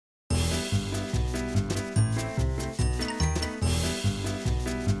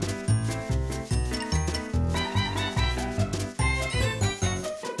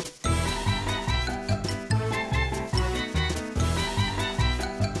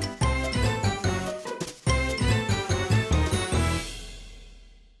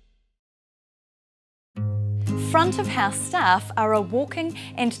front of house staff are a walking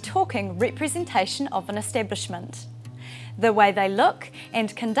and talking representation of an establishment. The way they look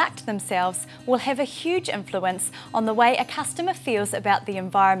and conduct themselves will have a huge influence on the way a customer feels about the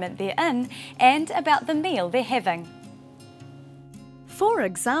environment they're in and about the meal they're having. For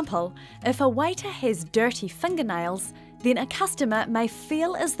example, if a waiter has dirty fingernails, then a customer may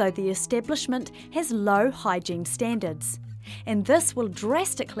feel as though the establishment has low hygiene standards, and this will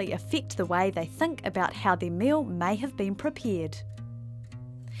drastically affect the way they think about how their meal may have been prepared.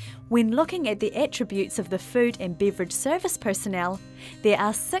 When looking at the attributes of the food and beverage service personnel, there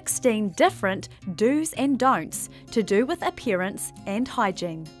are 16 different do's and don'ts to do with appearance and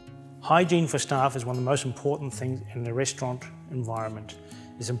hygiene. Hygiene for staff is one of the most important things in the restaurant environment.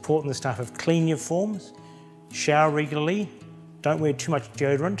 It's important that staff have clean uniforms, shower regularly, don't wear too much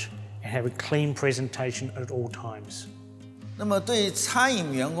deodorant, and have a clean presentation at all times. 那么对餐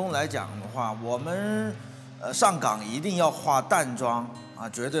饮员工来讲的话，我们上岗一定要化淡妆啊，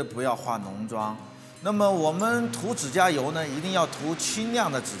绝对不要化浓妆。那么我们涂指甲油呢，一定要涂清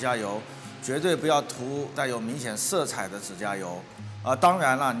亮的指甲油，绝对不要涂带有明显色彩的指甲油。当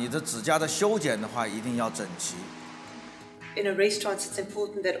然了，你的指甲的修剪的话，一定要整齐。In a restaurant, it's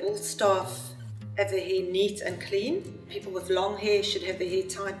important that all staff have their hair neat and clean. People with long hair should have their hair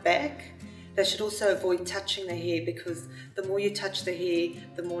tied back. They should also avoid touching the hair because the more you touch the hair,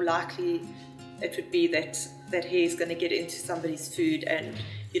 the more likely it would be that that hair is going to get into somebody's food, and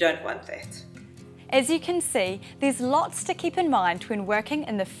you don't want that. As you can see, there's lots to keep in mind when working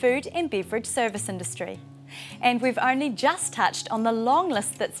in the food and beverage service industry. And we've only just touched on the long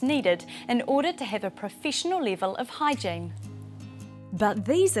list that's needed in order to have a professional level of hygiene. But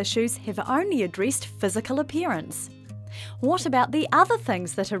these issues have only addressed physical appearance. What about the other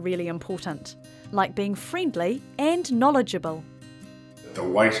things that are really important, like being friendly and knowledgeable? The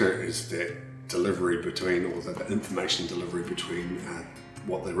waiter is the delivery between, or the information delivery between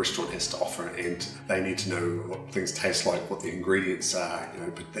what the restaurant has to offer, and they need to know what things taste like, what the ingredients are,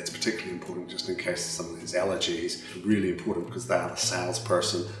 but that's particularly important just in case someone has allergies. Really important because they are the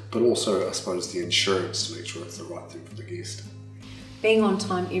salesperson, but also I suppose the insurance to make sure it's the right thing for the guest. Being on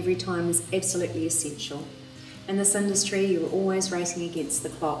time every time is absolutely essential. In this industry, you're always racing against the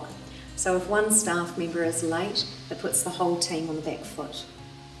clock. So if one staff member is late, it puts the whole team on the back foot.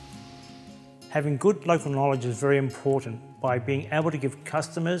 Having good local knowledge is very important by being able to give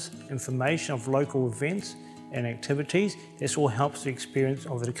customers information of local events and activities. This all helps the experience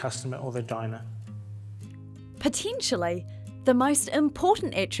of the customer or the diner. Potentially, the most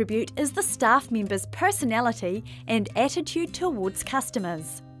important attribute is the staff member's personality and attitude towards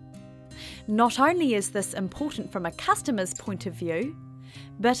customers. Not only is this important from a customer's point of view,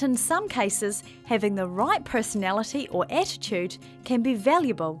 but in some cases, having the right personality or attitude can be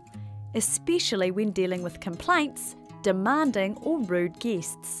valuable, especially when dealing with complaints, demanding or rude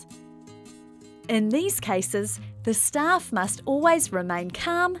guests. In these cases, the staff must always remain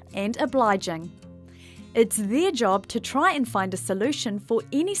calm and obliging. It's their job to try and find a solution for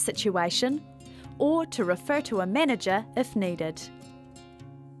any situation or to refer to a manager if needed.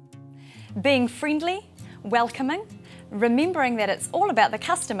 Being friendly, welcoming, remembering that it's all about the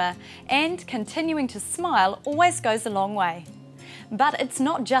customer, and continuing to smile always goes a long way. But it's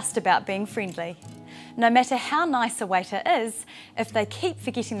not just about being friendly. No matter how nice a waiter is, if they keep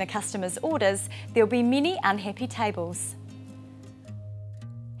forgetting the customer's orders, there'll be many unhappy tables.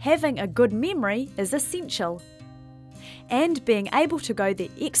 Having a good memory is essential. And being able to go the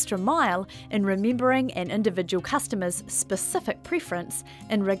extra mile in remembering an individual customer's specific preference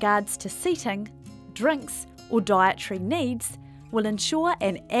in regards to seating, drinks, or dietary needs will ensure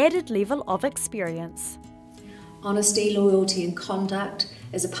an added level of experience. Honesty, loyalty and conduct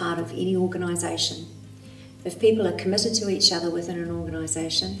is a part of any organisation. If people are committed to each other within an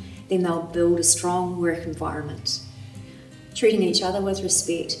organisation, then they'll build a strong work environment. Treating each other with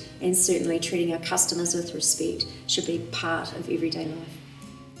respect, and certainly treating our customers with respect, should be part of everyday life.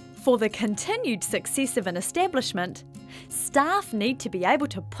 For the continued success of an establishment, staff need to be able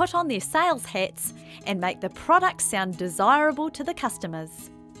to put on their sales hats and make the product sound desirable to the customers.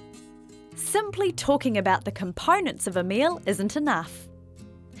 Simply talking about the components of a meal isn't enough.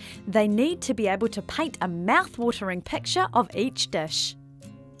 They need to be able to paint a mouth-watering picture of each dish.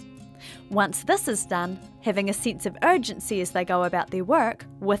 Once this is done, having a sense of urgency as they go about their work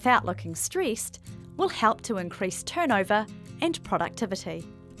without looking stressed will help to increase turnover and productivity.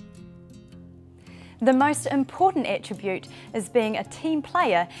 The most important attribute is being a team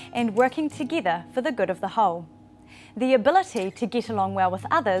player and working together for the good of the whole. The ability to get along well with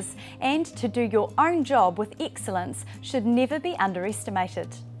others and to do your own job with excellence should never be underestimated.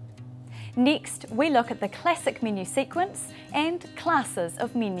 Next, we look at the classic menu sequence and classes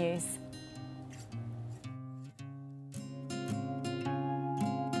of menus.